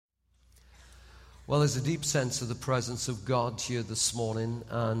Well, there's a deep sense of the presence of God here this morning,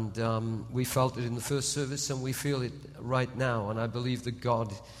 and we felt it in the first service, and we feel it right now, and I believe that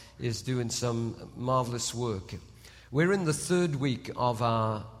God is doing some marvelous work. We're in the third week of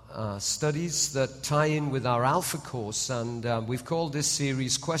our studies that tie in with our Alpha course, and we've called this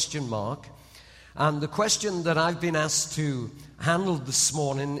series Question Mark. And the question that I've been asked to handle this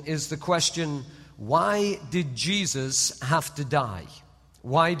morning is the question, why did Jesus have to die?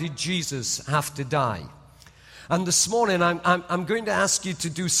 Why did Jesus have to die? And this morning I'm going to ask you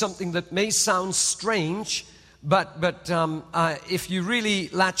to do something that may sound strange, but if you really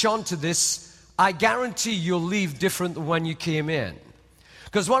latch on to this, I guarantee you'll leave different than when you came in.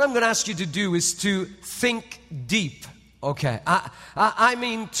 Because what I'm going to ask you to do is to think deep. Okay, I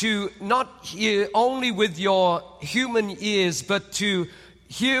mean to not hear only with your human ears, but to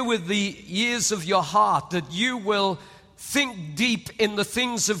hear with the ears of your heart, that you will think deep in the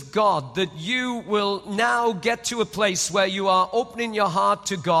things of God, that you will now get to a place where you are opening your heart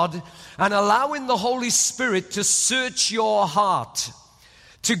to God and allowing the Holy Spirit to search your heart,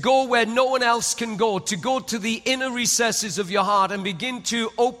 to go where no one else can go, to go to the inner recesses of your heart and begin to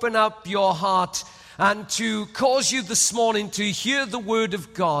open up your heart and to cause you this morning to hear the Word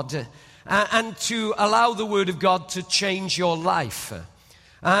of God and to allow the Word of God to change your life.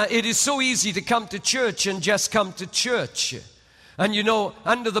 It is so easy to come to church and just come to church. And you know,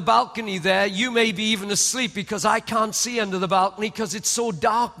 under the balcony there, you may be even asleep because I can't see under the balcony because it's so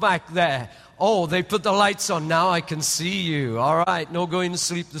dark back there. Oh, they put the lights on now, I can see you. All right, no going to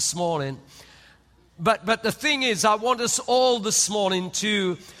sleep this morning. But the thing is, I want us all this morning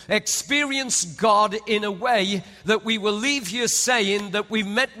to experience God in a way that we will leave here saying that we've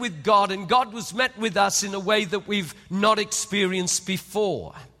met with God and God was met with us in a way that we've not experienced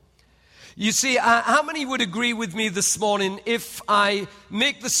before. You see, how many would agree with me this morning if I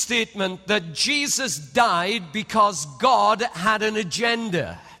make the statement that Jesus died because God had an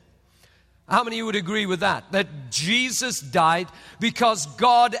agenda? How many would agree with that? That Jesus died because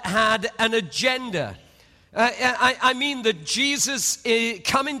God had an agenda. I mean that Jesus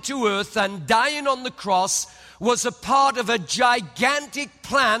coming to earth and dying on the cross was a part of a gigantic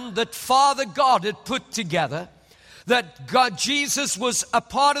plan that Father God had put together. That Jesus was a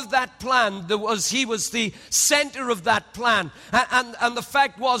part of that plan. He was the center of that plan. And the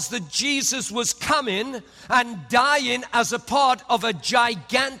fact was that Jesus was coming and dying as a part of a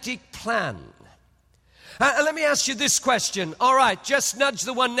gigantic plan. Let me ask you this question. All right, just nudge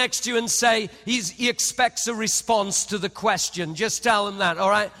the one next to you and say, he expects a response to the question. Just tell him that, all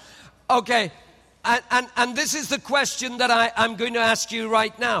right? Okay, and this is the question that I'm going to ask you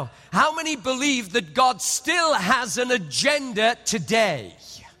right now. How many believe that God still has an agenda today?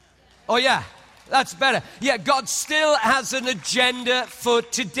 Oh, yeah. That's better. Yeah, God still has an agenda for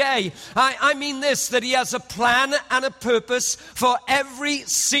today. I mean this, that He has a plan and a purpose for every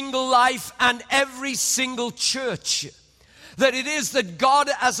single life and every single church. That it is that God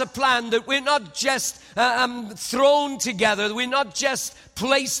has a plan, that we're not just thrown together, we're not just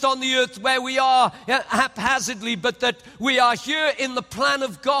placed on the earth where we are haphazardly, but that we are here in the plan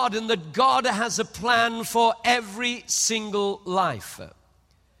of God and that God has a plan for every single life.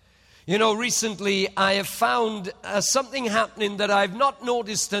 You know, recently I have found something happening that I've not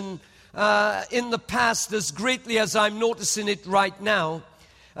noticed in the past as greatly as I'm noticing it right now.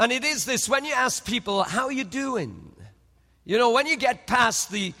 And it is this, when you ask people, how are you doing? You know, when you get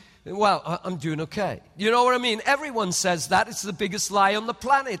past well, I'm doing okay. You know what I mean? Everyone says that. It's the biggest lie on the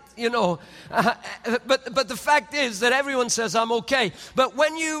planet, you know. But the fact is that everyone says I'm okay. But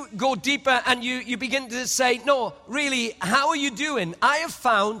when you go deeper and you begin to say, no, really, how are you doing? I have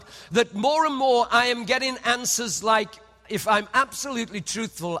found that more and more I am getting answers like, if I'm absolutely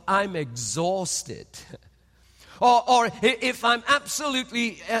truthful, I'm exhausted. Or if I'm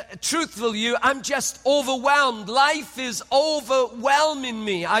absolutely truthful to you, I'm just overwhelmed. Life is overwhelming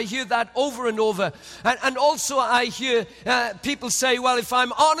me. I hear that over and over. And also I hear people say, well, if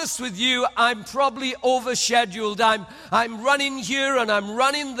I'm honest with you, I'm probably overscheduled. I'm running here and I'm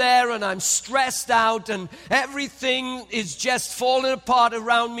running there and I'm stressed out and everything is just falling apart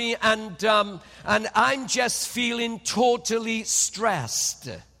around me and I'm just feeling totally stressed.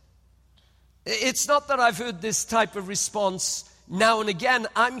 It's not that I've heard this type of response now and again.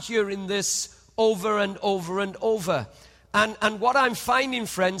 I'm hearing this over and over and over. And what I'm finding,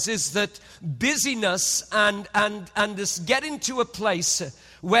 friends, is that busyness and this getting to a place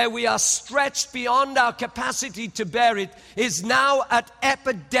where we are stretched beyond our capacity to bear it is now at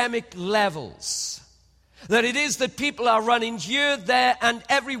epidemic levels. That it is that people are running here, there, and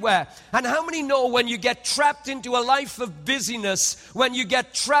everywhere. And how many know when you get trapped into a life of busyness, when you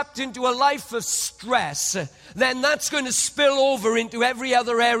get trapped into a life of stress, then that's going to spill over into every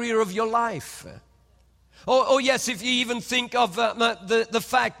other area of your life. Oh yes, if you even think of the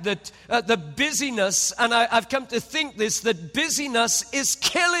fact that the busyness, and I've come to think this, that busyness is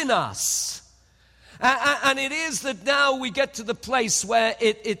killing us. And it is that now we get to the place where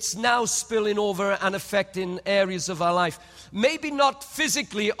it's now spilling over and affecting areas of our life. Maybe not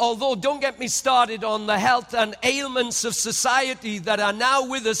physically, although don't get me started on the health and ailments of society that are now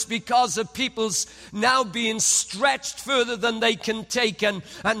with us because of people's now being stretched further than they can take and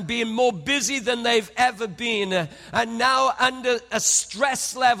being more busy than they've ever been. And now under a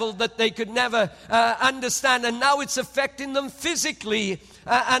stress level that they could never understand. And now it's affecting them physically.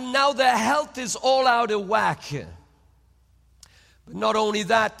 And now their health is all out of whack. But not only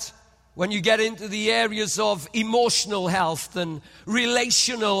that, when you get into the areas of emotional health and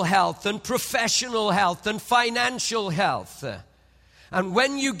relational health and professional health and financial health, and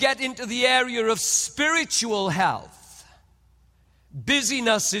when you get into the area of spiritual health,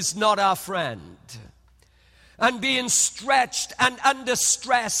 busyness is not our friend. And being stretched and under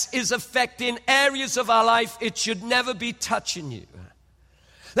stress is affecting areas of our life it should never be touching you.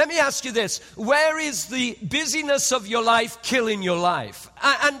 Let me ask you this. Where is the busyness of your life killing your life?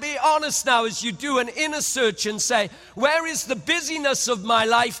 And be honest now as you do an inner search and say, where is the busyness of my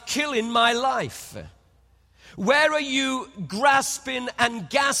life killing my life? Where are you grasping and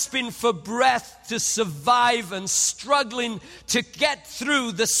gasping for breath to survive and struggling to get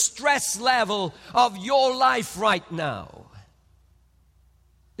through the stress level of your life right now?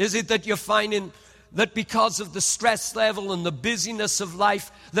 Is it that you're finding that because of the stress level and the busyness of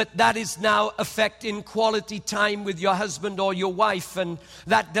life, that is now affecting quality time with your husband or your wife, and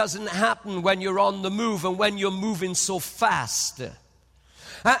that doesn't happen when you're on the move and when you're moving so fast?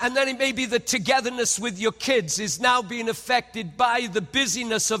 And then it may be the togetherness with your kids is now being affected by the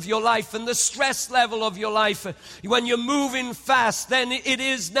busyness of your life and the stress level of your life. When you're moving fast, then it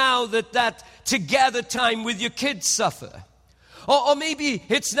is now that together time with your kids suffer. Or maybe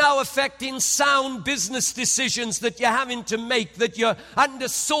it's now affecting sound business decisions that you're having to make, that you're under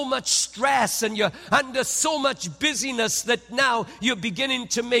so much stress and you're under so much busyness that now you're beginning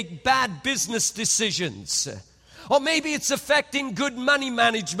to make bad business decisions. Or maybe it's affecting good money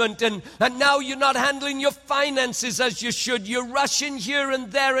management and now you're not handling your finances as you should. You're rushing here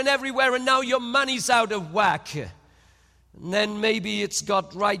and there and everywhere, and now your money's out of whack. And then maybe it's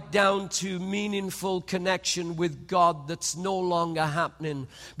got right down to meaningful connection with God that's no longer happening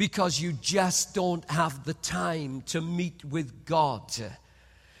because you just don't have the time to meet with God.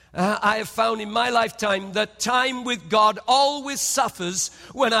 I have found in my lifetime that time with God always suffers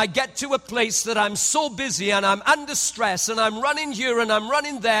when I get to a place that I'm so busy and I'm under stress and I'm running here and I'm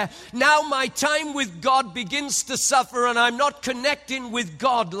running there. Now my time with God begins to suffer and I'm not connecting with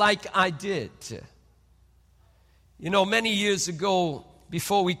God like I did. You know, many years ago,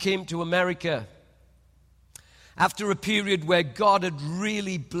 before we came to America, after a period where God had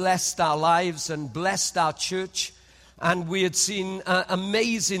really blessed our lives and blessed our church, and we had seen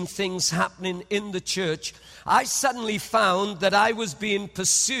amazing things happening in the church, I suddenly found that I was being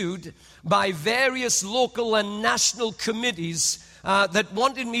pursued by various local and national committees that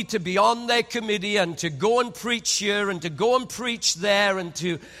wanted me to be on their committee and to go and preach here and to go and preach there, and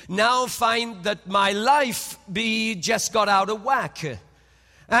to now find that my life just got out of whack. And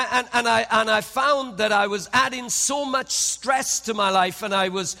I found that I was adding so much stress to my life, and I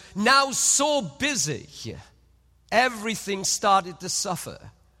was now so busy. Everything started to suffer.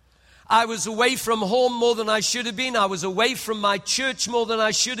 I was away from home more than I should have been. I was away from my church more than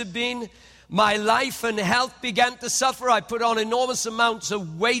I should have been. My life and health began to suffer. I put on enormous amounts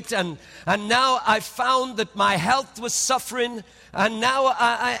of weight, and now I found that my health was suffering. And now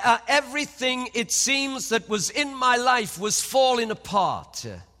everything, it seems, that was in my life was falling apart.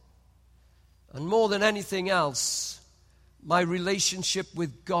 And more than anything else, my relationship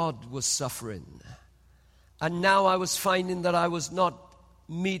with God was suffering. And now I was finding that I was not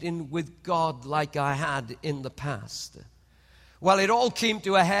meeting with God like I had in the past. Well, it all came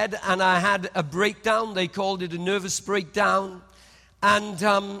to a head, and I had a breakdown. They called it a nervous breakdown. And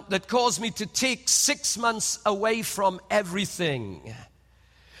that caused me to take 6 months away from everything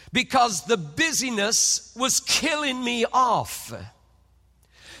because the busyness was killing me off.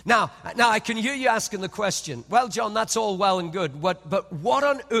 Now I can hear you asking the question, well, John, that's all well and good. But what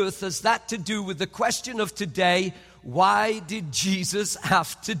on earth has that to do with the question of today? Why did Jesus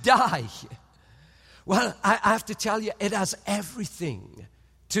have to die? Well, I have to tell you, it has everything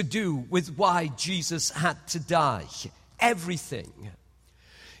to do with why Jesus had to die. Everything.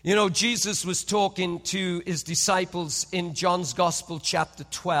 You know, Jesus was talking to his disciples in John's Gospel, chapter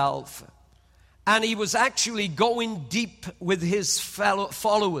 12. And he was actually going deep with his fellow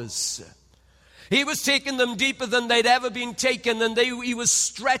followers. He was taking them deeper than they'd ever been taken, and he was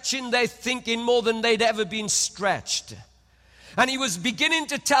stretching their thinking more than they'd ever been stretched. And he was beginning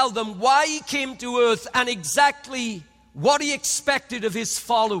to tell them why he came to earth and exactly what he expected of his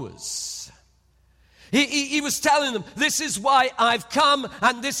followers. He was telling them, this is why I've come,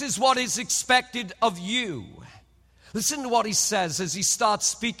 and this is what is expected of you. Listen to what he says as he starts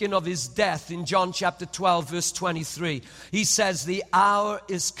speaking of his death in John chapter 12, verse 23. He says, the hour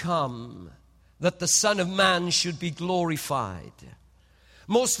is come that the Son of Man should be glorified.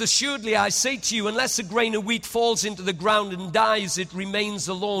 Most assuredly, I say to you, unless a grain of wheat falls into the ground and dies, it remains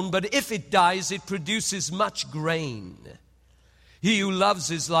alone. But if it dies, it produces much grain. He who loves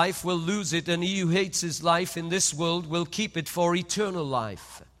his life will lose it, and he who hates his life in this world will keep it for eternal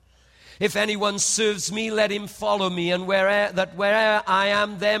life. If anyone serves me, let him follow me, and wherever I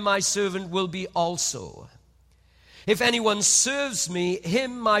am, there my servant will be also. If anyone serves me,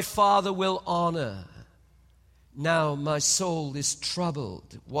 him my Father will honor. Now my soul is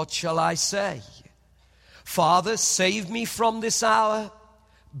troubled. What shall I say? Father, save me from this hour.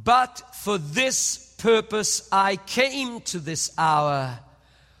 But for this purpose I came to this hour.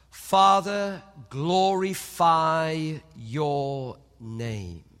 Father, glorify your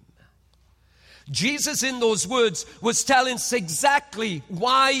name. Jesus, in those words, was telling us exactly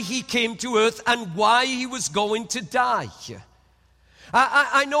why he came to earth and why he was going to die.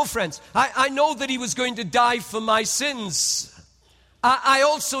 I know, friends, I know that he was going to die for my sins. I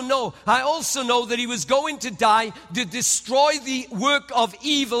also know that he was going to die to destroy the work of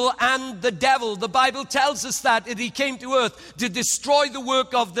evil and the devil. The Bible tells us that he came to earth to destroy the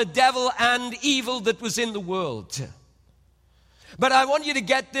work of the devil and evil that was in the world. But I want you to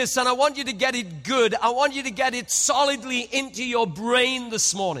get this, and I want you to get it good. I want you to get it solidly into your brain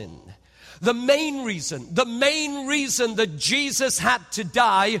this morning. The main reason that Jesus had to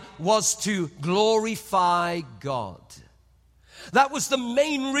die was to glorify God. That was the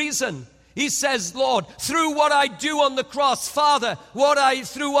main reason. He says, Lord, through what I do on the cross, Father,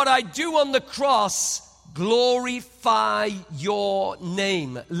 through what I do on the cross, glorify your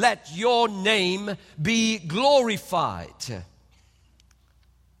name. Let your name be glorified.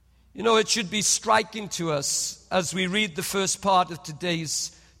 You know, it should be striking to us as we read the first part of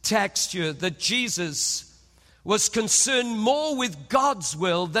today's text here that Jesus was concerned more with God's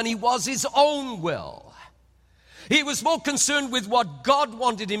will than he was his own will. He was more concerned with what God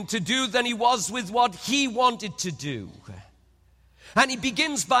wanted him to do than he was with what he wanted to do. And he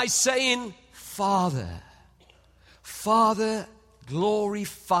begins by saying, Father,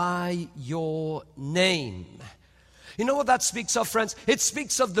 glorify your name. You know what that speaks of, friends? It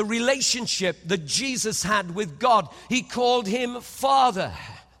speaks of the relationship that Jesus had with God. He called him Father.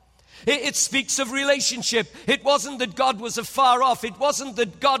 It speaks of relationship. It wasn't that God was afar off. It wasn't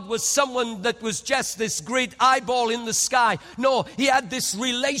that God was someone that was just this great eyeball in the sky. No, he had this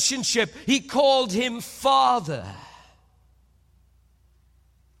relationship. He called him Father.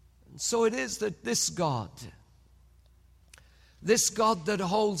 And so it is that this God that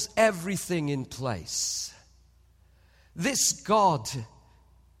holds everything in place, this God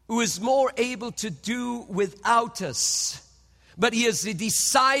who is more able to do without us, but he has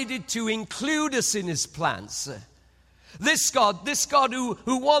decided to include us in his plans. This God who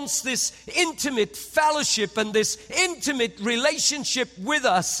wants this intimate fellowship and this intimate relationship with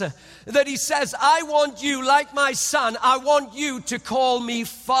us, that he says, I want you, like my son, I want you to call me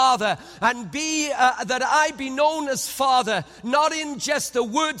Father, and that I be known as Father, not in just a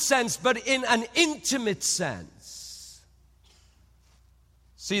word sense, but in an intimate sense.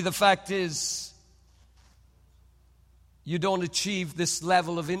 See, the fact is, you don't achieve this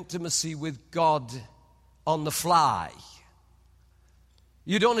level of intimacy with God on the fly.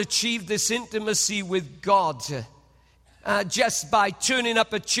 You don't achieve this intimacy with God just by turning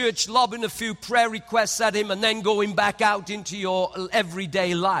up at church, lobbing a few prayer requests at him, and then going back out into your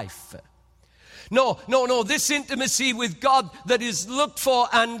everyday life. No. This intimacy with God that is looked for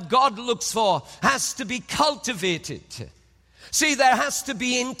and God looks for has to be cultivated. See, there has to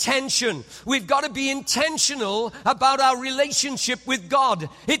be intention. We've got to be intentional about our relationship with God.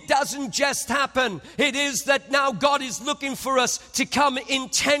 It doesn't just happen. It is that now God is looking for us to come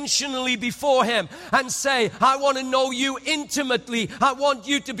intentionally before Him and say, I want to know you intimately. I want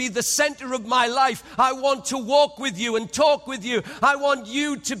you to be the center of my life. I want to walk with you and talk with you. I want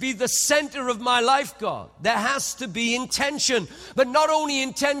you to be the center of my life, God. There has to be intention. But not only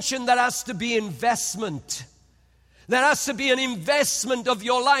intention, there has to be investment. There has to be an investment of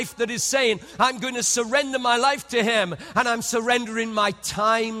your life that is saying, I'm going to surrender my life to Him, and I'm surrendering my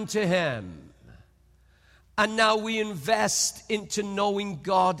time to Him. And now we invest into knowing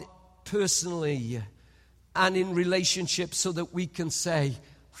God personally and in relationship so that we can say,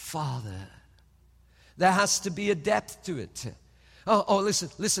 Father. There has to be a depth to it.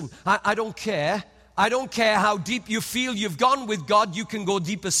 Listen, I don't care. I don't care how deep you feel you've gone with God, you can go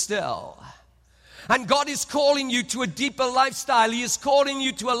deeper still. And God is calling you to a deeper lifestyle. He is calling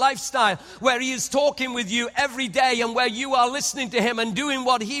you to a lifestyle where He is talking with you every day and where you are listening to Him and doing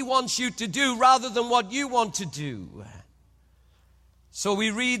what He wants you to do rather than what you want to do. So we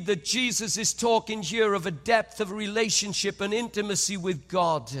read that Jesus is talking here of a depth of relationship and intimacy with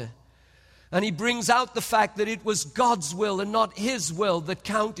God. And He brings out the fact that it was God's will and not His will that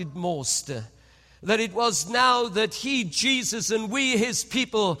counted most. That it was now that He, Jesus, and we, His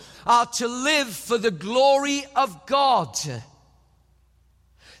people, are to live for the glory of God.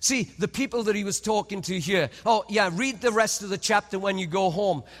 See, the people that He was talking to here. Read the rest of the chapter when you go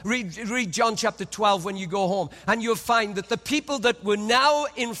home. Read John chapter 12 when you go home. And you'll find that the people that were now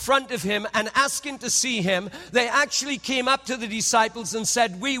in front of Him and asking to see Him, they actually came up to the disciples and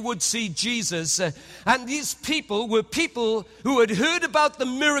said, we would see Jesus. And these people were people who had heard about the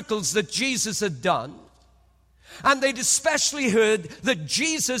miracles that Jesus had done. And they'd especially heard that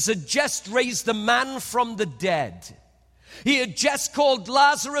Jesus had just raised a man from the dead. He had just called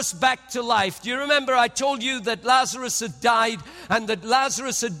Lazarus back to life. Do you remember I told you that Lazarus had died and that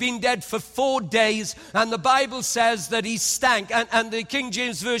Lazarus had been dead for 4 days, and the Bible says that he stank, and the King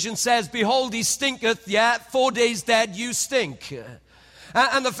James Version says, behold, he stinketh. 4 days dead, you stink.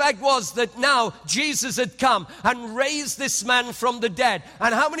 And the fact was that now Jesus had come and raised this man from the dead.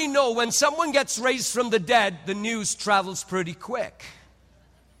 And how many know when someone gets raised from the dead, the news travels pretty quick?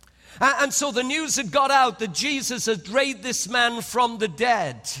 And so the news had got out that Jesus had raised this man from the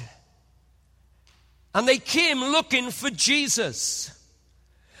dead. And they came looking for Jesus.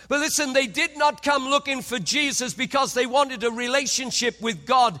 But listen, they did not come looking for Jesus because they wanted a relationship with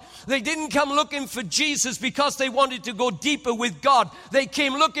God. They didn't come looking for Jesus because they wanted to go deeper with God. They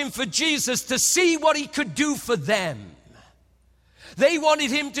came looking for Jesus to see what He could do for them. They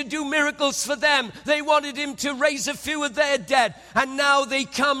wanted Him to do miracles for them. They wanted Him to raise a few of their dead. And now they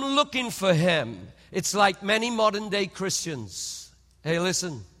come looking for Him. It's like many modern day Christians. Hey,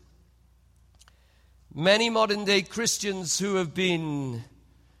 listen. Many modern day Christians who have been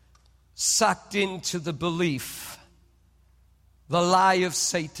sucked into the belief, the lie of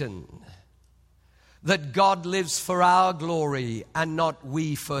Satan, that God lives for our glory and not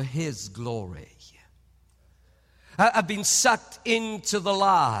we for His glory. Have been sucked into the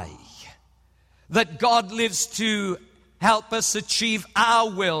lie that God lives to help us achieve our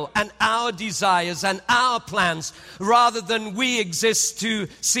will and our desires and our plans rather than we exist to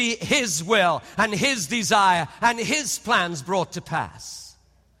see His will and His desire and His plans brought to pass.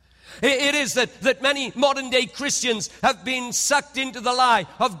 It is that many modern day Christians have been sucked into the lie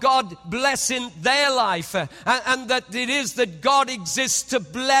of God blessing their life and that it is that God exists to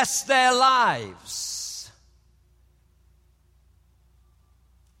bless their lives.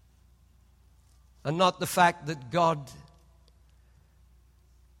 And not the fact that God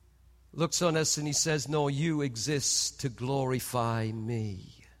looks on us and He says, no, you exist to glorify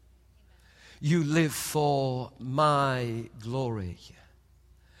me. You live for my glory.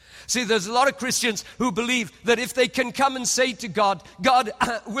 See, there's a lot of Christians who believe that if they can come and say to God, God,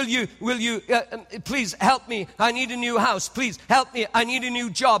 will you please help me? I need a new house. Please help me. I need a new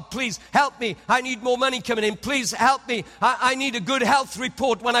job. Please help me. I need more money coming in. Please help me. I need a good health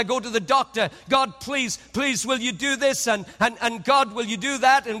report when I go to the doctor. God, please, will you do this? And God, will you do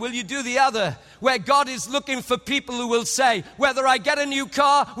that? And will you do the other? Where God is looking for people who will say, whether I get a new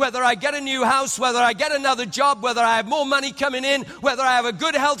car, whether I get a new house, whether I get another job, whether I have more money coming in, whether I have a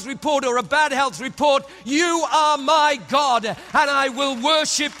good health report or a bad health report, you are my God, and I will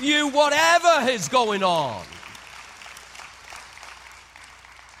worship you whatever is going on.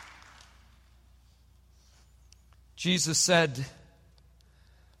 Jesus said,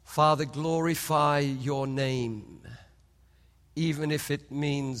 Father, glorify your name, even if it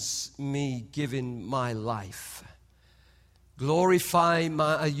means me giving my life. glorify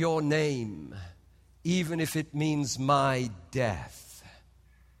your name, even if it means my death.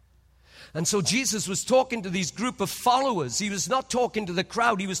 And so Jesus was talking to these group of followers. He was not talking to the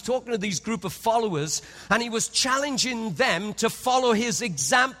crowd. He was talking to these group of followers, and he was challenging them to follow his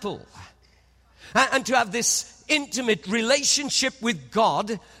example and to have this intimate relationship with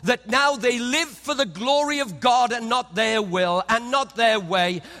God, that now they live for the glory of God and not their will and not their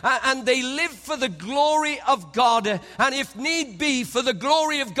way. And they live for the glory of God. And if need be, for the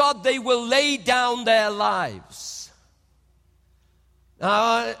glory of God, they will lay down their lives.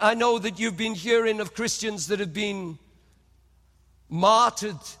 I know that you've been hearing of Christians that have been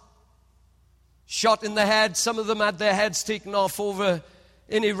martyred, shot in the head. Some of them had their heads taken off over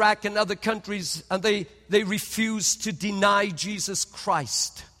in Iraq and other countries, and they refused to deny Jesus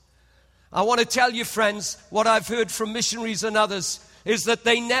Christ. I want to tell you, friends, what I've heard from missionaries and others is that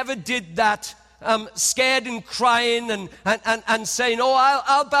they never did that scared and crying and saying, oh,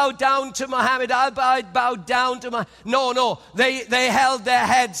 I'll bow down to Muhammad, I'll bow down to Muhammad. No, they held their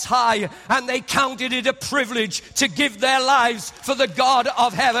heads high, and they counted it a privilege to give their lives for the God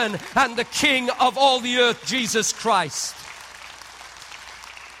of heaven and the King of all the earth, Jesus Christ.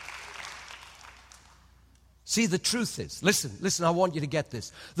 See, the truth is, listen, I want you to get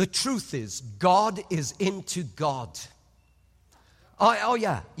this. The truth is, God is into God. Oh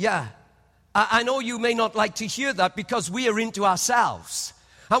yeah. I know you may not like to hear that, because we are into ourselves.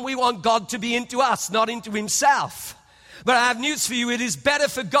 And we want God to be into us, not into himself. But I have news for you. It is better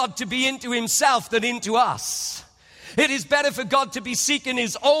for God to be into himself than into us. It is better for God to be seeking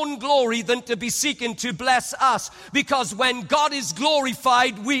his own glory than to be seeking to bless us. Because when God is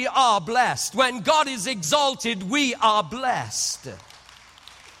glorified, we are blessed. When God is exalted, we are blessed.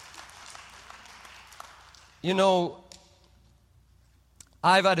 You know,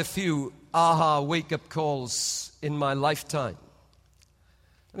 I've had a few aha wake-up calls in my lifetime.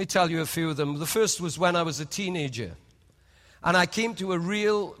 Let me tell you a few of them. The first was when I was a teenager, and I came to a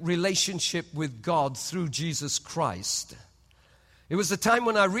real relationship with God through Jesus Christ. It was the time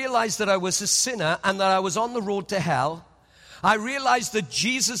when I realized that I was a sinner and that I was on the road to hell. I realized that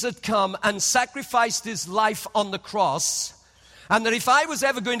Jesus had come and sacrificed his life on the cross, and that if I was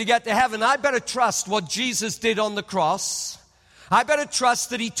ever going to get to heaven, I better trust what Jesus did on the cross. I better trust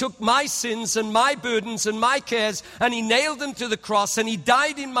that he took my sins and my burdens and my cares, and he nailed them to the cross, and he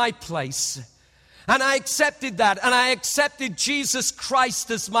died in my place. And I accepted that, and I accepted Jesus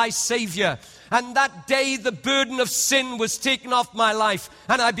Christ as my Savior. And that day, the burden of sin was taken off my life,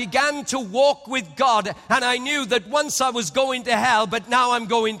 and I began to walk with God. And I knew that once I was going to hell, but now I'm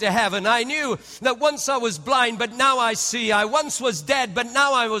going to heaven. I knew that once I was blind, but now I see. I once was dead, but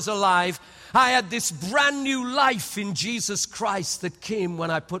now I was alive. I had this brand new life in Jesus Christ that came when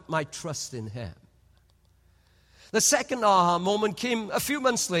I put my trust in him. The second aha moment came a few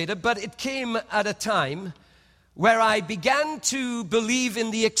months later, but it came at a time where I began to believe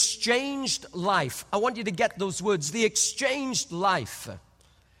in the exchanged life. I want you to get those words, the exchanged life.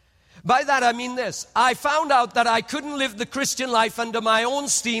 By that I mean this. I found out that I couldn't live the Christian life under my own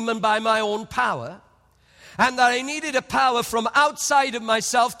steam and by my own power, and that I needed a power from outside of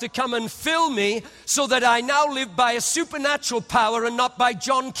myself to come and fill me, so that I now live by a supernatural power and not by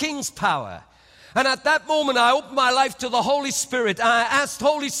John King's power. And at that moment, I opened my life to the Holy Spirit. I asked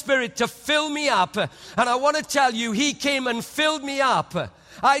Holy Spirit to fill me up. And I want to tell you, he came and filled me up.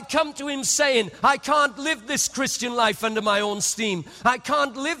 I'd come to him saying, I can't live this Christian life under my own steam. I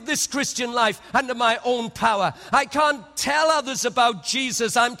can't live this Christian life under my own power. I can't tell others about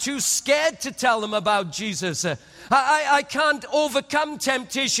Jesus. I'm too scared to tell them about Jesus. I can't overcome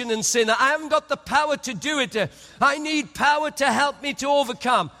temptation and sin. I haven't got the power to do it. I need power to help me to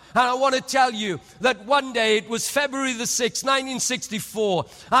overcome. And I want to tell you that one day, it was February the 6th, 1964,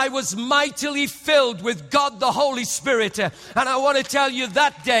 I was mightily filled with God the Holy Spirit. And I want to tell you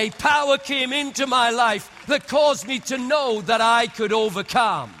that day, power came into my life that caused me to know that I could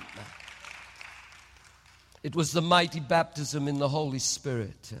overcome. It was the mighty baptism in the Holy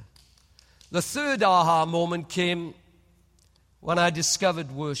Spirit. The third aha moment came when I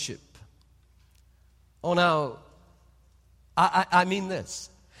discovered worship. Oh, now, I mean this.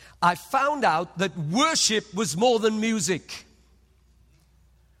 I found out that worship was more than music.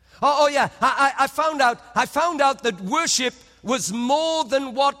 I found out that worship was more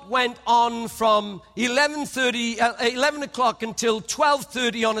than what went on from 11 o'clock until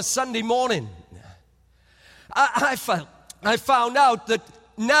 12:30 on a Sunday morning. I found out that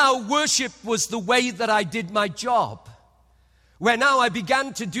now worship was the way that I did my job. Where now I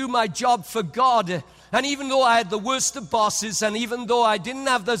began to do my job for God. And even though I had the worst of bosses, and even though I didn't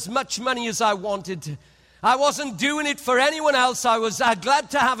have as much money as I wanted, I wasn't doing it for anyone else. I was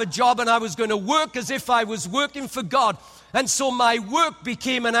glad to have a job, and I was going to work as if I was working for God. And so my work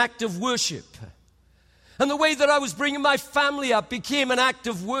became an act of worship. And the way that I was bringing my family up became an act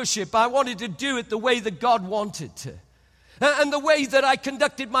of worship. I wanted to do it the way that God wanted to. And the way that I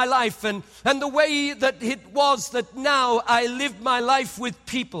conducted my life, and the way that it was that now I lived my life with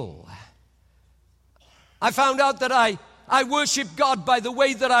people. I found out that I worship God by the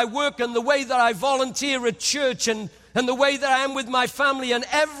way that I work, and the way that I volunteer at church, and the way that I am with my family, and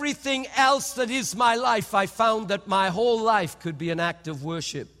everything else that is my life. I found that my whole life could be an act of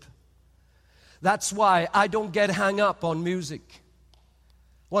worship. That's why I don't get hung up on music.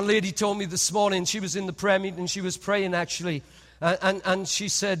 One lady told me this morning, she was in the prayer meeting, she was praying actually, and she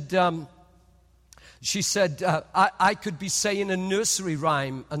said, I could be saying a nursery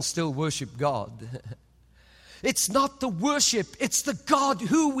rhyme and still worship God. It's not the worship, it's the God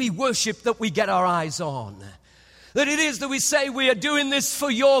who we worship that we get our eyes on. That it is that we say, we are doing this for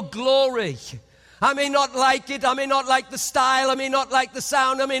your glory. I may not like it, I may not like the style, I may not like the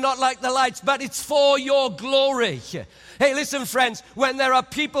sound, I may not like the lights, but it's for your glory. Hey, listen, friends, when there are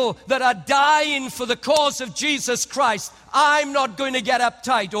people that are dying for the cause of Jesus Christ, I'm not going to get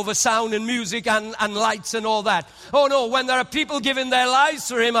uptight over sound and music and lights and all that. Oh no, when there are people giving their lives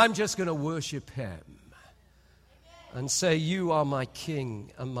for Him, I'm just going to worship Him and say, you are my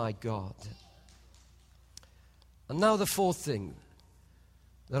King and my God. And now the fourth thing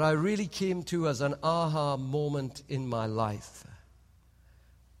that I really came to as an aha moment in my life.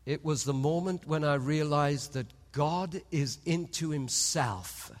 It was the moment when I realized that God is into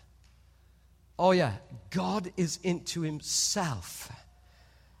Himself. Oh yeah, God is into Himself.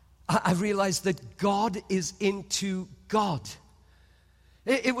 I realized that God is into God.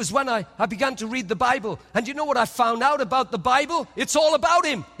 It was when I began to read the Bible. And you know what I found out about the Bible? It's all about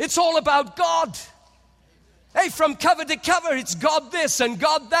Him. It's all about God. Hey, from cover to cover, it's God this and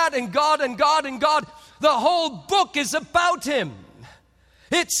God that and God and God and God. The whole book is about Him.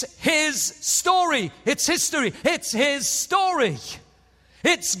 It's His story. It's history. It's His story.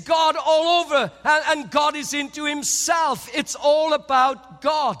 It's God all over. And God is into Himself. It's all about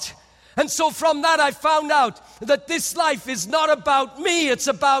God. And so from that I found out that this life is not about me. It's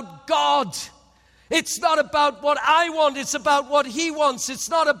about God. It's not about what I want. It's about what He wants. It's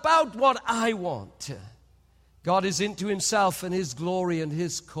not about what I want. God is into Himself and His glory and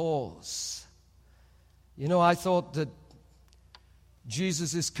His cause. You know, I thought that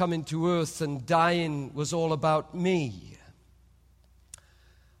Jesus is coming to earth and dying was all about me.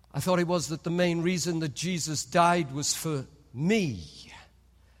 I thought it was that the main reason that Jesus died was for me.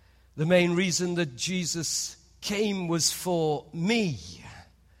 The main reason that Jesus came was for me.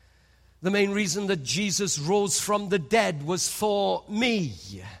 The main reason that Jesus rose from the dead was for me.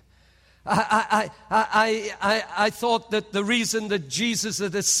 I thought that the reason that Jesus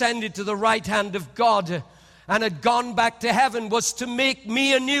had ascended to the right hand of God and had gone back to heaven was to make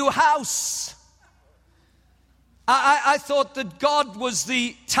me a new house. I thought that God was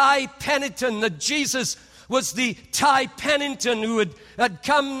the Thai penitent, that Jesus was the Thai penitent who had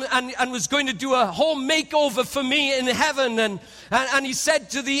come and was going to do a whole makeover for me in heaven. And He said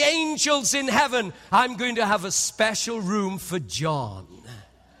to the angels in heaven, I'm going to have a special room for John.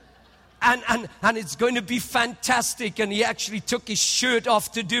 And it's going to be fantastic. And He actually took His shirt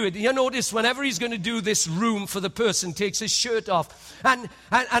off to do it. You notice whenever He's going to do this room for the person, takes his shirt off. And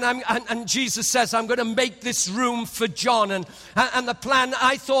Jesus says, I'm going to make this room for John. And the plan,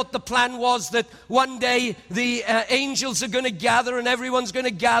 I thought the plan was that one day the angels are going to gather and everyone's going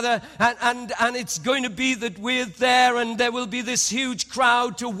to gather. And it's going to be that we're there and there will be this huge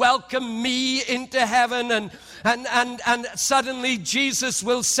crowd to welcome me into heaven. And suddenly Jesus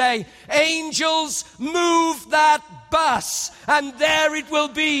will say, angels, move that bus, and there it will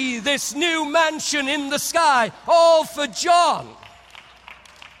be, this new mansion in the sky, all for John.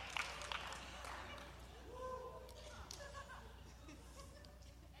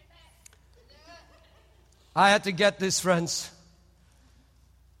 I had to get this, friends,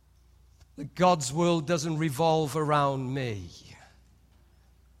 that God's world doesn't revolve around me.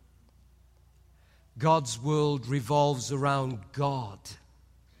 God's world revolves around God.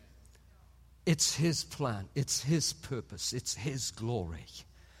 It's His plan. It's His purpose. It's His glory.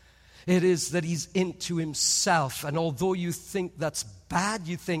 It is that He's into Himself. And although you think that's bad,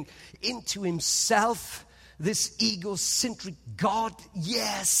 you think into Himself, this egocentric God,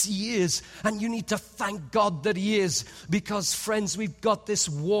 yes, He is. And you need to thank God that He is. Because, friends, we've got this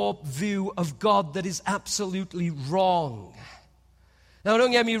warped view of God that is absolutely wrong. Now,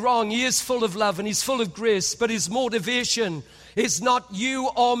 don't get me wrong, he is full of love and he's full of grace, but his motivation is not you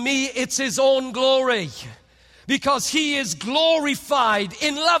or me, it's his own glory. Because he is glorified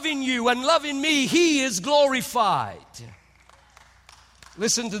in loving you and loving me, he is glorified.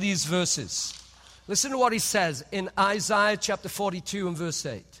 Listen to these verses. Listen to what he says in Isaiah chapter 42 and verse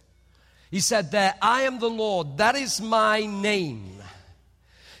 8. He said there, I am the Lord, that is my name.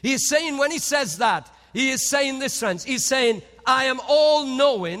 He is saying, when he says that, he is saying this, friends. He's saying, I am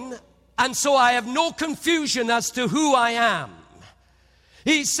all-knowing, and so I have no confusion as to who I am.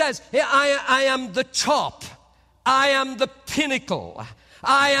 He says, I am the top. I am the pinnacle.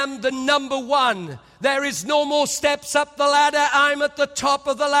 I am the number one. There is no more steps up the ladder. I'm at the top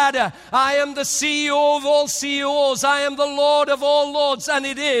of the ladder. I am the CEO of all CEOs. I am the Lord of all lords. And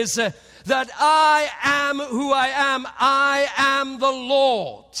it is that I am who I am. I am the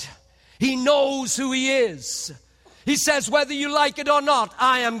Lord. He knows who he is. He says, whether you like it or not,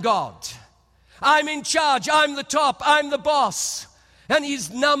 I am God. I'm in charge. I'm the top. I'm the boss. And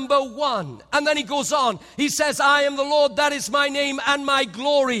he's number one. And then he goes on. He says, I am the Lord, that is my name and my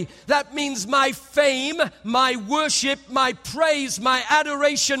glory. That means my fame, my worship, my praise, my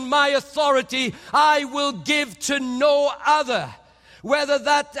adoration, my authority, I will give to no other. Whether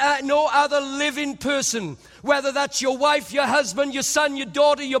that no other living person, whether that's your wife, your husband, your son, your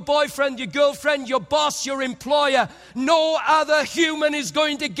daughter, your boyfriend, your girlfriend, your boss, your employer, no other human is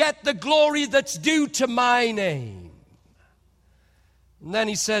going to get the glory that's due to my name. And then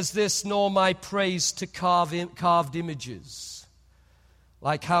he says this, nor my praise to carved images,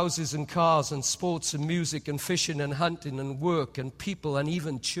 like houses and cars and sports and music and fishing and hunting and work and people and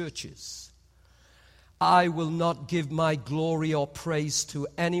even churches. I will not give my glory or praise to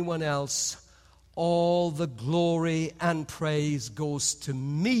anyone else. All the glory and praise goes to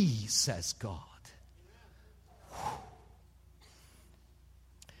me, says God.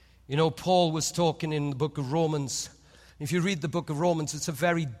 You know, Paul was talking in the book of Romans. If you read the book of Romans, it's a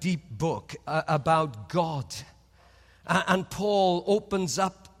very deep book about God. And Paul opens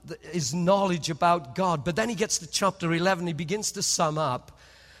up his knowledge about God. But then he gets to chapter 11, he begins to sum up.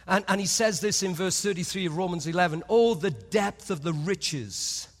 And he says this in verse 33 of Romans 11, oh, the depth of the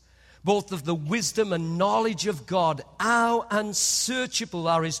riches, both of the wisdom and knowledge of God. How unsearchable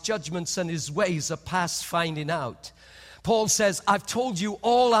are his judgments and his ways are past finding out. Paul says, I've told you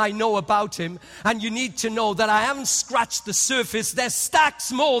all I know about him, and you need to know that I haven't scratched the surface. There's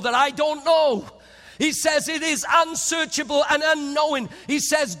stacks more that I don't know. He says it is unsearchable and unknown. He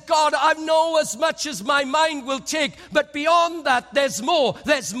says, God, I know as much as my mind will take, but beyond that, there's more.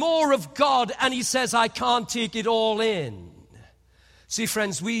 There's more of God, and he says, I can't take it all in. See,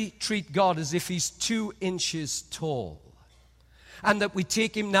 friends, we treat God as if he's 2 inches tall, and that we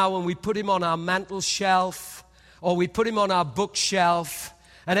take him now and we put him on our mantle shelf, or we put him on our bookshelf,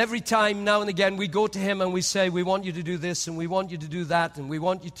 and every time, now and again, we go to him and we say, we want you to do this, and we want you to do that, and we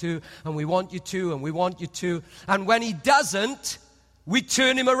want you to, and we want you to, and we want you to. And when he doesn't, we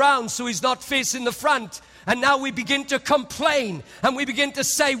turn him around so he's not facing the front. And now we begin to complain, and we begin to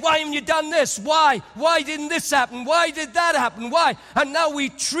say, why haven't you done this? Why? Why didn't this happen? Why did that happen? Why? And now we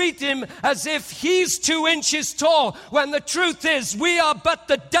treat him as if he's 2 inches tall, when the truth is we are but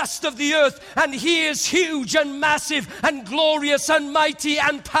the dust of the earth, and he is huge and massive and glorious and mighty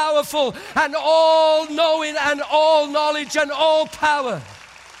and powerful and all-knowing and all knowledge and all power.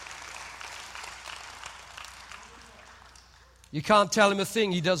 You can't tell him a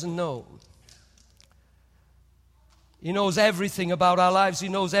thing he doesn't know. He knows everything about our lives. He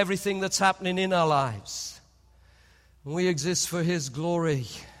knows everything that's happening in our lives. And we exist for his glory,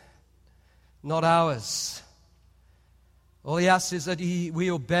 not ours. All he asks is that we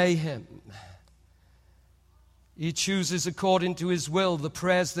obey him. He chooses according to his will the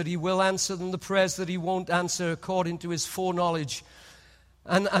prayers that he will answer and the prayers that he won't answer according to his foreknowledge.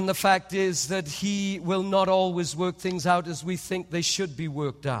 And the fact is that he will not always work things out as we think they should be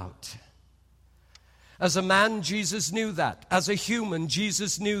worked out. As a man, Jesus knew that. As a human,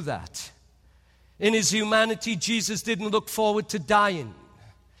 Jesus knew that. In his humanity, Jesus didn't look forward to dying.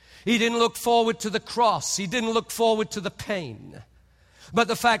 He didn't look forward to the cross. He didn't look forward to the pain. But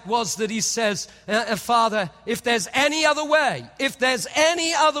the fact was that he says, Father, if there's any other way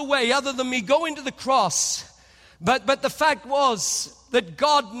other than me going to the cross. But the fact was that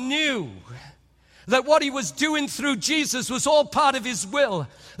God knew that what he was doing through Jesus was all part of his will.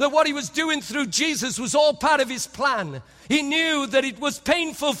 That what he was doing through Jesus was all part of his plan. He knew that it was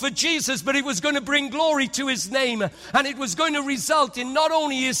painful for Jesus, but it was going to bring glory to his name. And it was going to result in not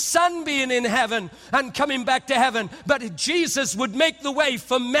only his son being in heaven and coming back to heaven, but Jesus would make the way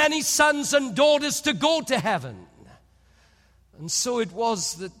for many sons and daughters to go to heaven. And so it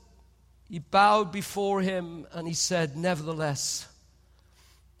was that he bowed before him and he said, nevertheless,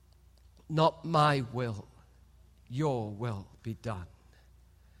 not my will, your will be done.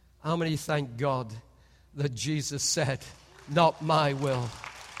 How many thank God that Jesus said, not my will,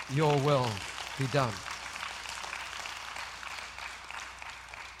 your will be done?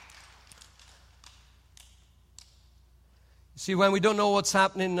 See, when we don't know what's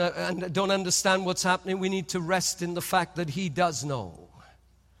happening and don't understand what's happening, we need to rest in the fact that He does know.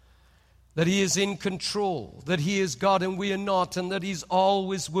 That He is in control, that He is God and we are not, and that He's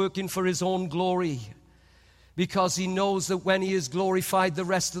always working for His own glory. Because He knows that when He is glorified, the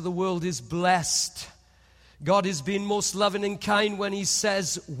rest of the world is blessed. God has been most loving and kind when He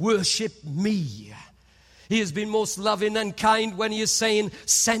says, worship me. He has been most loving and kind when He is saying,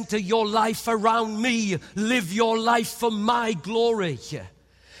 center your life around me. Live your life for my glory.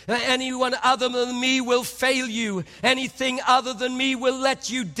 Anyone other than me will fail you. Anything other than me will let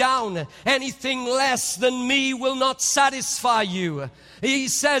you down. Anything less than me will not satisfy you. He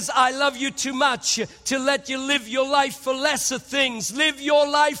says, I love you too much to let you live your life for lesser things. Live your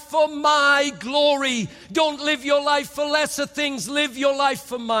life for my glory. Don't live your life for lesser things. Live your life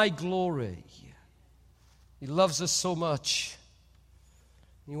for my glory. He loves us so much.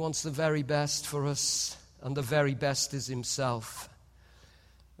 He wants the very best for us, and the very best is Himself.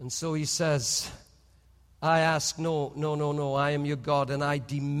 And so He says, I ask, no, I am your God, and I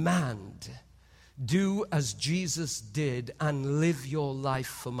demand, do as Jesus did and live your life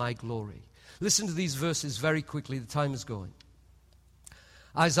for my glory. Listen to these verses very quickly, the time is going.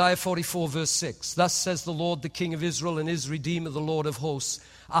 Isaiah 44 verse 6, thus says the Lord, the King of Israel and His Redeemer, the Lord of hosts,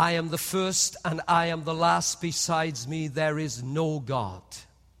 I am the first and I am the last, besides me there is no God.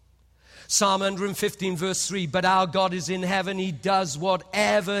 Psalm 115 verse 3, but our God is in heaven, He does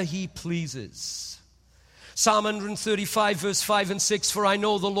whatever He pleases. Psalm 135 verse 5 and 6, for I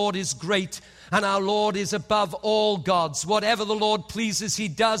know the Lord is great and our Lord is above all gods. Whatever the Lord pleases He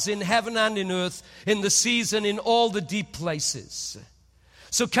does in heaven and in earth, in the seas and in all the deep places.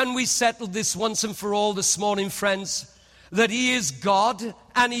 So can we settle this once and for all this morning, friends, that He is God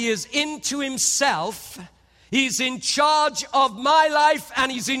and He is into Himself. He's in charge of my life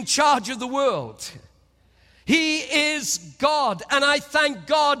and He's in charge of the world. He is God, and I thank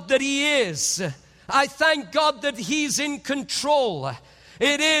God that He is. I thank God that He's in control.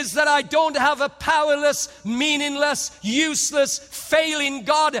 It is that I don't have a powerless, meaningless, useless, failing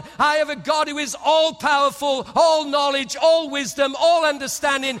God. I have a God who is all-powerful, all knowledge, all wisdom, all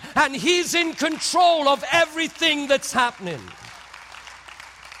understanding, and He's in control of everything that's happening.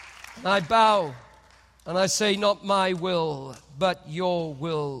 I bow and I say, not my will, but your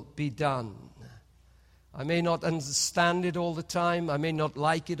will be done. I may not understand it all the time. I may not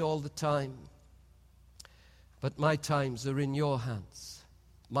like it all the time. But my times are in your hands.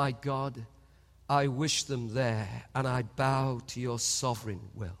 My God, I wish them there, and I bow to your sovereign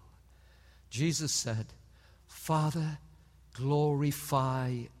will. Jesus said, Father,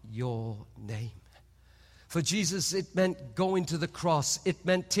 glorify your name. For Jesus, it meant going to the cross. It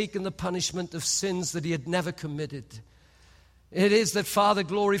meant taking the punishment of sins that He had never committed. It is that, Father,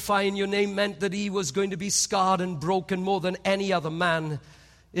 glorifying your name meant that He was going to be scarred and broken more than any other man.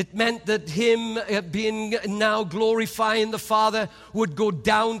 It meant that Him being now glorifying the Father would go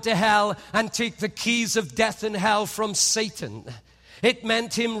down to hell and take the keys of death and hell from Satan. It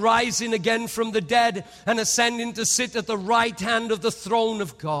meant Him rising again from the dead and ascending to sit at the right hand of the throne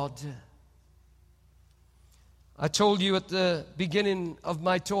of God. I told you at the beginning of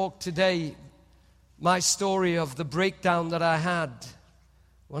my talk today my story of the breakdown that I had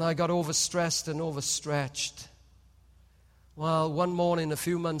when I got overstressed and overstretched. Well, one morning, a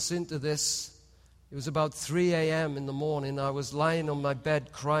few months into this, it was about 3 a.m. in the morning. I was lying on my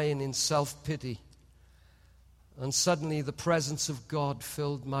bed crying in self-pity. And suddenly the presence of God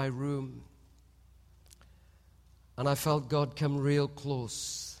filled my room. And I felt God come real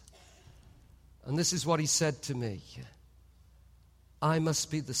close. And this is what He said to me. I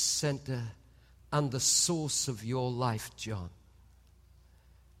must be the center and the source of your life, John.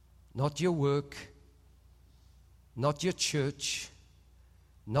 Not your work. Not your church,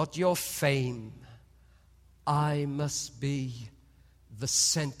 not your fame. I must be the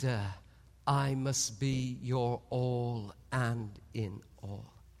center. I must be your all and in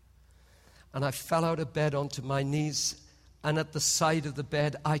all. And I fell out of bed onto my knees, and at the side of the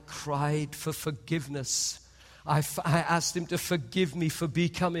bed I cried for forgiveness. I asked him to forgive me for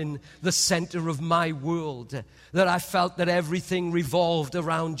becoming the center of my world, that I felt that everything revolved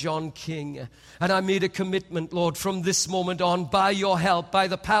around John King. And I made a commitment, Lord, from this moment on, by your help, by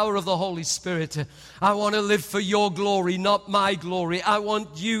the power of the Holy Spirit, I want to live for your glory, not my glory. I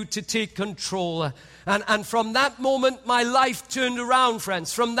want you to take control. And from that moment, my life turned around,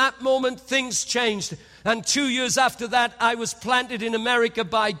 friends. From that moment, things changed. And 2 years after that, I was planted in America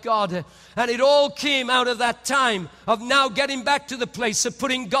by God. And it all came out of that time of now getting back to the place of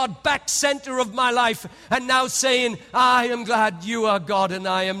putting God back center of my life. And now saying, I am glad you are God and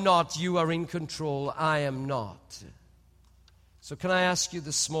I am not. You are in control. I am not. So can I ask you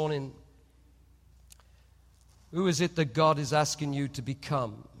this morning, who is it that God is asking you to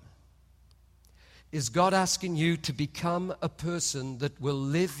become? Is God asking you to become a person that will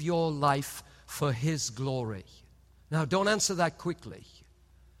live your life for His glory? Now, don't answer that quickly,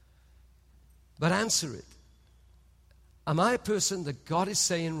 but answer it. Am I a person that God is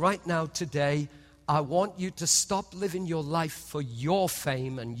saying right now, today, I want you to stop living your life for your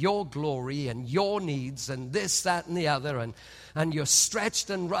fame and your glory and your needs and this, that, and the other, and you're stretched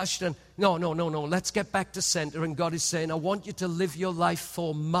and rushed and no, let's get back to center. And God is saying, I want you to live your life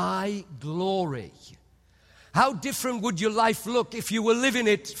for my glory. How different would your life look if you were living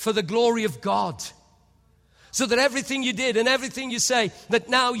it for the glory of God? So that everything you did and everything you say, that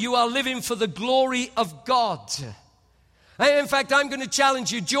now you are living for the glory of God. In fact, I'm going to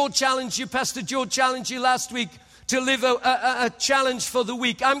challenge you. Joe challenged you, Pastor Joe challenged you last week to live a challenge for the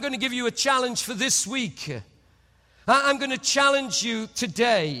week. I'm going to give you a challenge for this week. I'm going to challenge you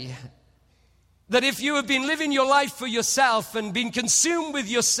today that if you have been living your life for yourself and been consumed with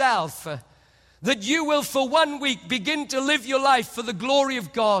yourself, that you will for 1 week begin to live your life for the glory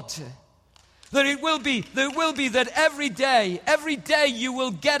of God. That it will be that every day you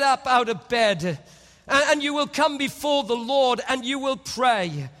will get up out of bed and you will come before the Lord and you will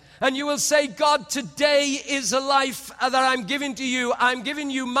pray. And you will say, God, today is a life that I'm giving to you. I'm giving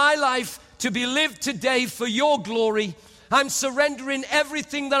you my life to be lived today for your glory. I'm surrendering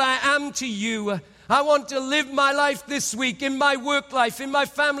everything that I am to you. I want to live my life this week in my work life, in my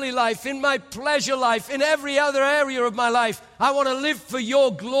family life, in my pleasure life, in every other area of my life. I want to live for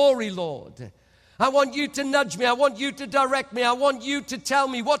your glory, Lord. I want you to nudge me. I want you to direct me. I want you to tell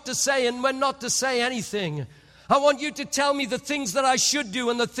me what to say and when not to say anything. I want you to tell me the things that I should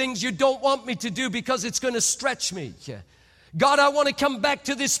do and the things you don't want me to do because it's going to stretch me. God, I want to come back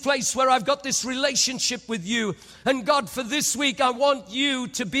to this place where I've got this relationship with you. And God, for this week, I want you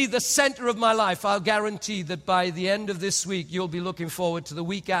to be the center of my life. I'll guarantee that by the end of this week, you'll be looking forward to the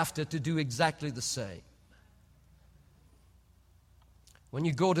week after to do exactly the same. When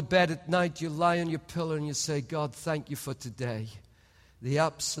you go to bed at night, you lie on your pillow and you say, God, thank you for today. The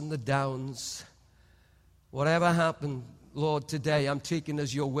ups and the downs. Whatever happened, Lord, today I'm taking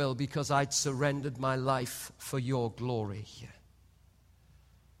as your will because I'd surrendered my life for your glory.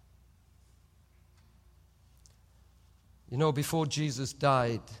 You know, before Jesus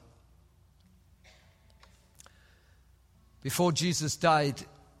died,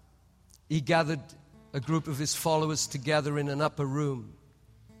 he gathered a group of his followers together in an upper room.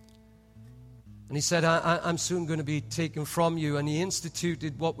 And he said, I'm soon going to be taken from you. And he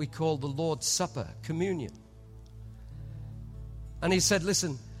instituted what we call the Lord's Supper, communion. And he said,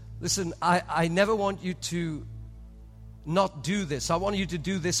 listen, I never want you to not do this. I want you to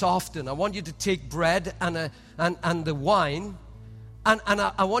do this often. I want you to take bread and the wine, and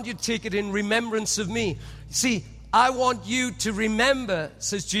I want you to take it in remembrance of me. See, I want you to remember,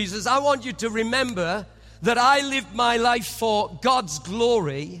 says Jesus, I want you to remember that I lived my life for God's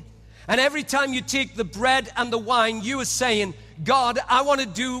glory. And every time you take the bread and the wine, you are saying, God, I want to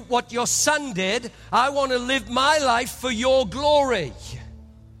do what your son did. I want to live my life for your glory.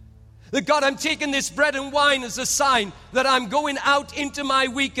 That God, I'm taking this bread and wine as a sign that I'm going out into my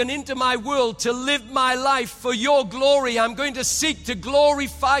week and into my world to live my life for your glory. I'm going to seek to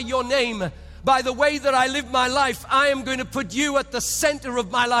glorify your name. By the way that I live my life, I am going to put you at the center of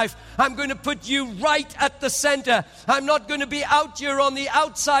my life. I'm going to put you right at the center. I'm not going to be out here on the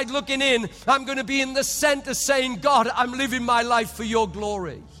outside looking in. I'm going to be in the center saying, God, I'm living my life for your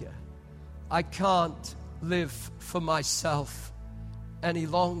glory. I can't live for myself any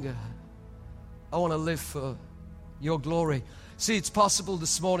longer. I want to live for your glory. See, it's possible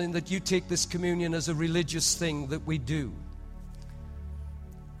this morning that you take this communion as a religious thing that we do.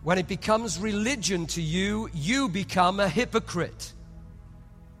 When it becomes religion to you, you become a hypocrite.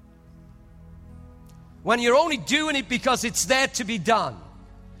 When you're only doing it because it's there to be done.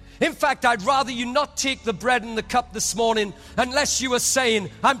 In fact, I'd rather you not take the bread and the cup this morning unless you are saying,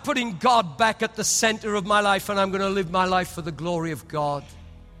 I'm putting God back at the center of my life and I'm going to live my life for the glory of God.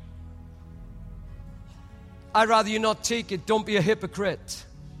 I'd rather you not take it. Don't be a hypocrite.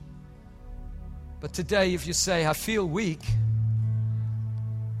 But today, if you say, I feel weak,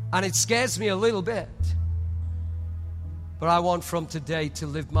 and it scares me a little bit, but I want from today to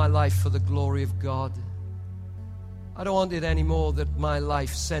live my life for the glory of God. I don't want it anymore that my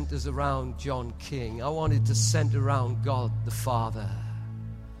life centers around John King. I want it to center around God the Father.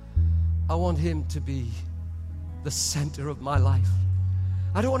 I want Him to be the center of my life.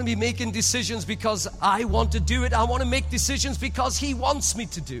 I don't want to be making decisions because I want to do it. I want to make decisions because He wants me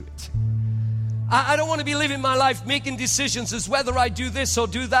to do it. I don't want to be living my life making decisions as whether I do this or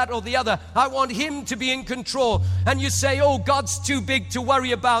do that or the other. I want Him to be in control. And you say, oh, God's too big to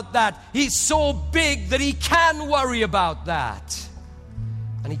worry about that. He's so big that He can worry about that.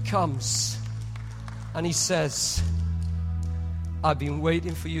 And He comes and He says, I've been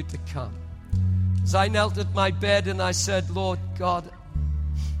waiting for you to come. As I knelt at my bed and I said, Lord God,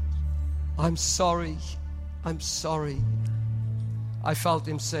 I'm sorry. I'm sorry. I felt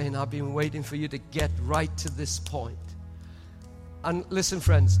Him saying, I've been waiting for you to get right to this point. And listen,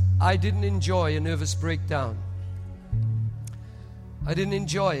 friends, I didn't enjoy a nervous breakdown. I didn't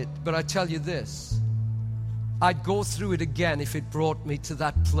enjoy it, but I tell you this, I'd go through it again if it brought me to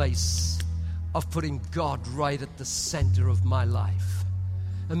that place of putting God right at the center of my life.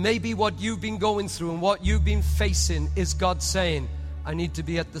 And maybe what you've been going through and what you've been facing is God saying, I need to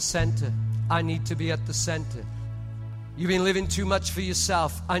be at the center. I need to be at the center. You've been living too much for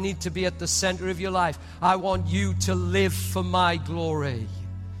yourself. I need to be at the center of your life. I want you to live for my glory.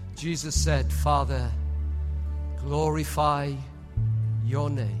 Jesus said, Father, glorify your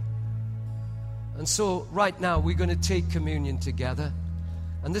name. And so right now we're going to take communion together.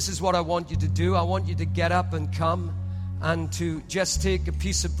 And this is what I want you to do. I want you to get up and come and to just take a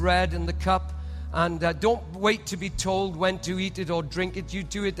piece of bread and the cup. And don't wait to be told when to eat it or drink it. You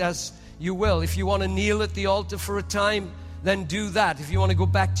do it as you will. If you want to kneel at the altar for a time, then do that. If you want to go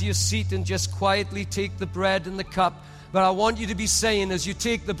back to your seat and just quietly take the bread and the cup. But I want you to be saying as you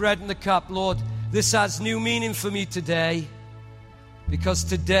take the bread and the cup, Lord, this has new meaning for me today. Because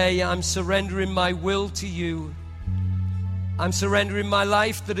today I'm surrendering my will to you. I'm surrendering my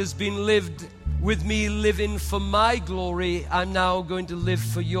life that has been lived with me living for my glory. I'm now going to live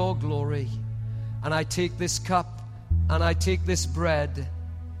for your glory. And I take this cup and I take this bread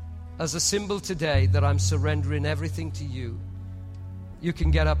as a symbol today that I'm surrendering everything to you. You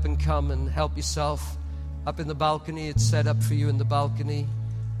can get up and come and help yourself up in the balcony. It's set up for you in the balcony.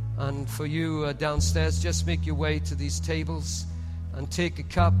 And for you downstairs, just make your way to these tables and take a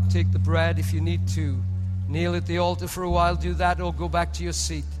cup, take the bread. If you need to kneel at the altar for a while, do that, or go back to your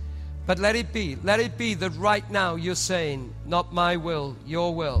seat. But let it be that right now you're saying, not my will,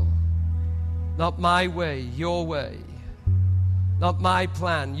 your will. Not my way, your way. Not my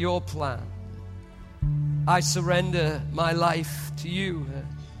plan, your plan. I surrender my life to you.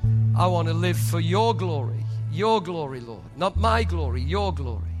 I want to live for your glory, Lord. Not my glory, your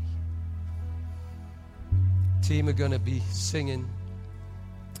glory. Team are going to be singing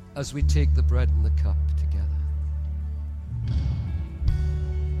as we take the bread and the cup together.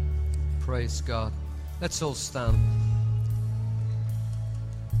 Praise God. Let's all stand.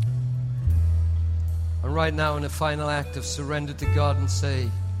 And right now, in a final act of surrender to God and say,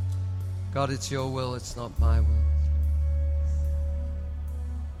 God, it's your will, it's not my will.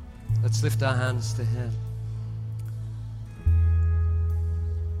 Let's lift our hands to Him.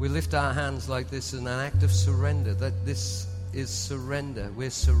 We lift our hands like this in an act of surrender, that this is surrender.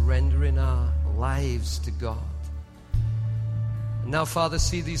 We're surrendering our lives to God. And now, Father,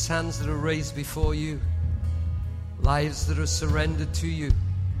 see these hands that are raised before you, lives that are surrendered to you.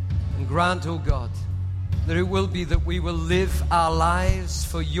 And grant, oh God, that it will be that we will live our lives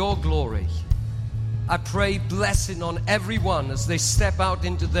for your glory. I pray blessing on everyone as they step out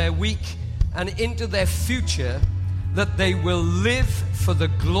into their week and into their future, that they will live for the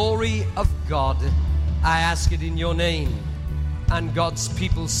glory of God. I ask it in your name. And God's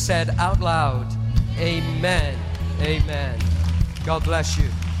people said out loud, amen, amen. God bless you.